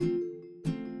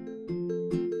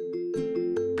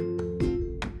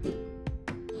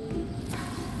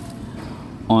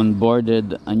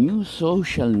onboarded a new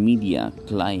social media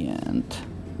client,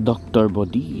 Dr.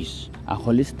 Bodis, a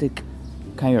holistic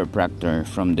chiropractor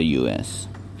from the US.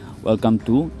 Welcome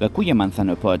to the Kuya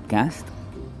Manzano podcast,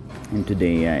 and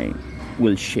today I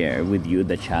will share with you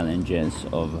the challenges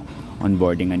of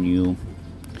onboarding a new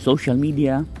social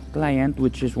media client,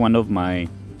 which is one of my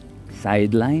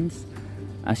sidelines.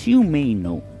 As you may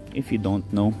know, if you don't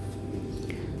know,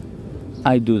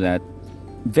 I do that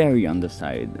very on the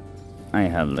side. I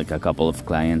have like a couple of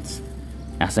clients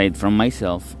aside from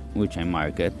myself, which I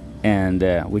market, and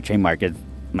which I market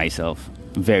myself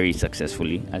very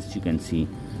successfully. As you can see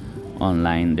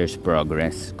online, there's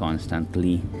progress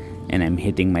constantly, and I'm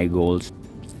hitting my goals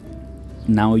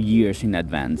now years in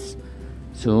advance.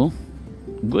 So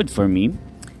good for me.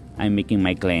 I'm making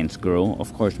my clients grow.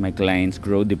 Of course, my clients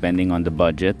grow depending on the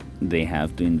budget they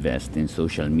have to invest in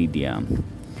social media.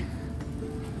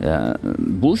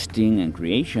 Boosting and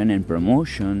creation and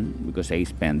promotion, because I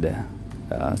spend a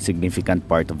significant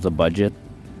part of the budget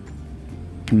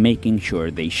making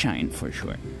sure they shine for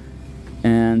sure.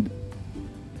 And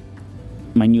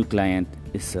my new client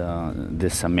is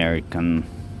this American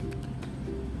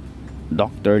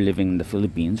doctor living in the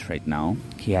Philippines right now.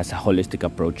 He has a holistic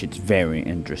approach. It's very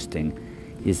interesting.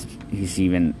 He's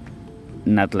even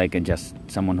not like just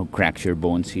someone who cracks your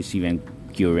bones. He's even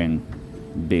curing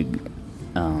big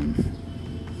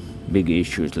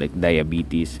issues like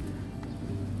diabetes,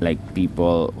 like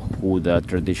people who the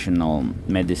traditional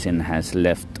medicine has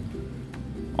left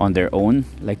on their own,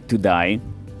 like to die,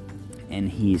 and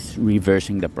he's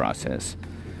reversing the process.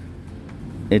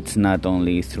 It's not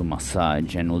only through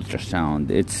massage and ultrasound,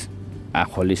 it's a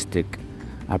holistic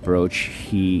approach.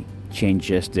 He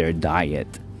changes their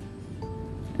diet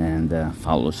and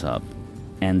follows up,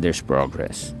 and there's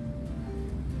progress.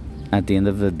 At the end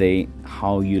of the day,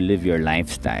 how you live your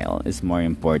lifestyle is more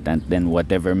important than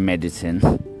whatever medicine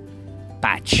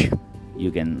patch you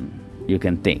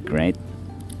can take, right?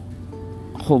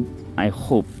 I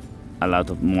hope a lot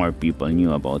of more people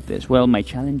knew about this. Well, my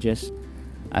challenges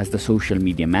as the social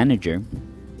media manager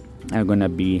are gonna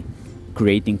be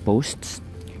creating posts.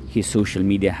 His social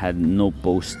media had no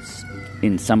posts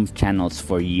in some channels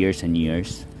for years and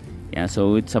years. Yeah,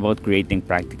 so it's about creating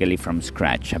practically from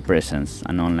scratch a presence,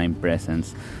 an online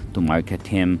presence, to market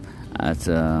him as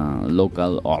a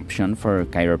local option for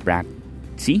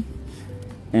chiropractic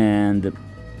and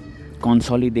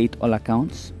consolidate all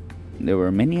accounts. There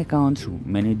were many accounts,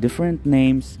 many different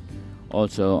names,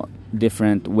 also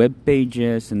different web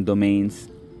pages and domains.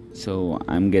 So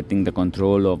I'm getting the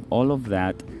control of all of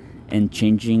that and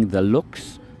changing the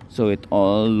looks so it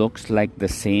all looks like the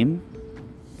same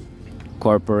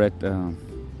corporate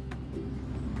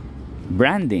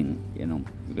branding,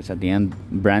 because at the end,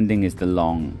 branding is the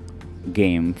long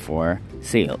game for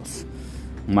sales.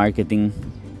 Marketing,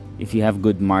 if you have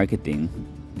good marketing,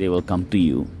 they will come to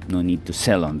you. No need to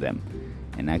sell on them.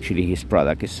 And actually, his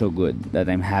product is so good that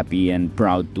I'm happy and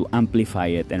proud to amplify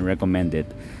it and recommend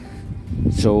it.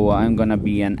 So I'm gonna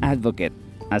be an advocate,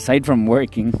 aside from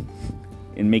working,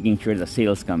 in making sure the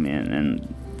sales come in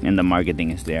and the marketing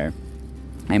is there.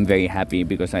 I'm very happy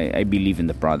because I believe in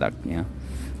the product. Yeah,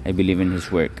 I believe in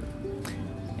his work,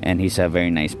 and he's a very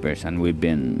nice person. We've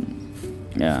been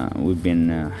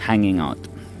hanging out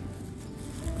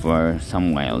for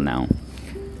some while now.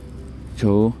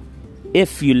 So,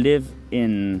 if you live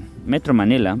in Metro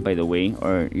Manila, by the way,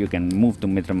 or you can move to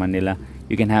Metro Manila,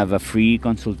 you can have a free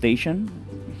consultation.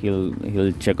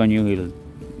 He'll check on you.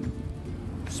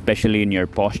 Especially in your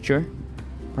posture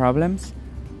problems.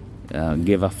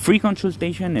 Give a free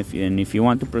consultation if you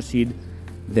want to proceed.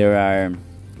 There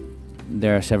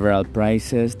are several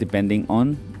prices depending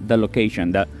on the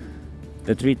location.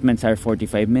 The treatments are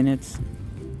 45 minutes,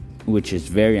 which is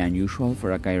very unusual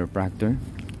for a chiropractor.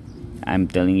 I'm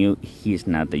telling you, he's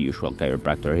not the usual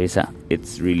chiropractor.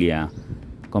 It's really a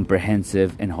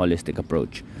comprehensive and holistic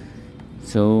approach.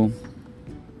 So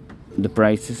the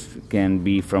prices can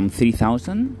be from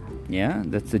 3,000. Yeah,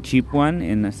 that's the cheap one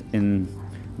in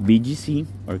BGC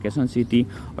or Quezon City,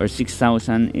 or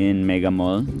 6,000 in Mega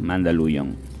Mall,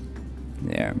 Mandaluyong.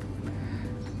 There.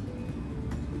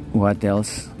 What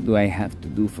else do I have to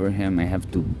do for him? I have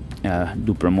to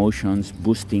do promotions,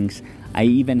 boostings. I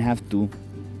even have to.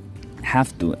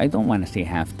 I don't want to say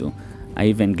have to. I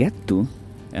even get to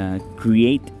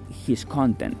create his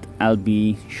content. I'll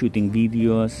be shooting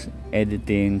videos,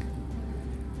 editing.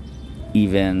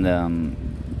 Even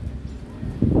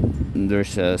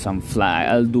there's some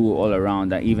I'll do all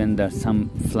around. Even some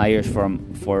flyers for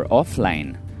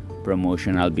offline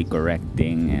promotion, I'll be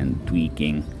correcting and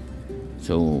tweaking.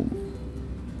 So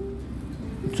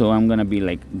So I'm gonna be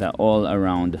like the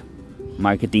all-around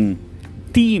marketing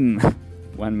team,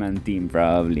 one-man team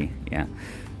probably. Yeah.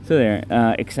 So there,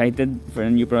 excited for a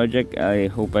new project. I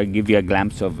hope I give you a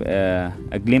glimpse of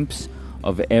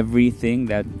everything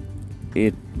that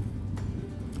it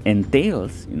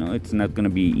entails. It's not gonna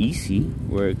be easy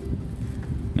work.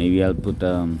 Maybe I'll put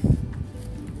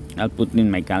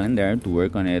in my calendar to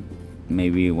work on it,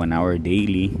 maybe 1 hour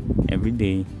daily every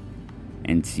day,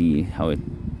 and see how it,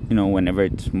 whenever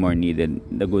it's more needed.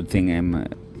 The good thing I'm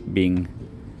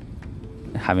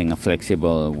having a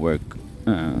flexible work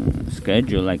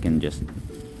schedule. I can just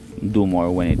do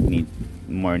more when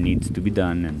more needs to be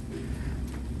done. And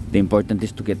the important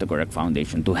is to get the correct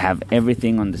foundation, to have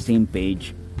everything on the same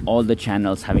page, all the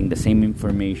channels having the same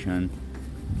information,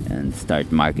 and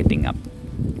start marketing up.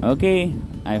 Okay,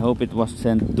 I hope it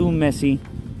wasn't too messy.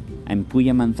 I'm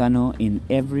Kuya Manzano in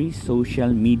every social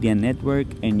media network,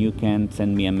 and you can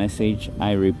send me a message.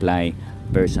 I reply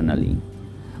personally.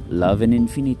 Love and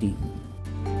infinity.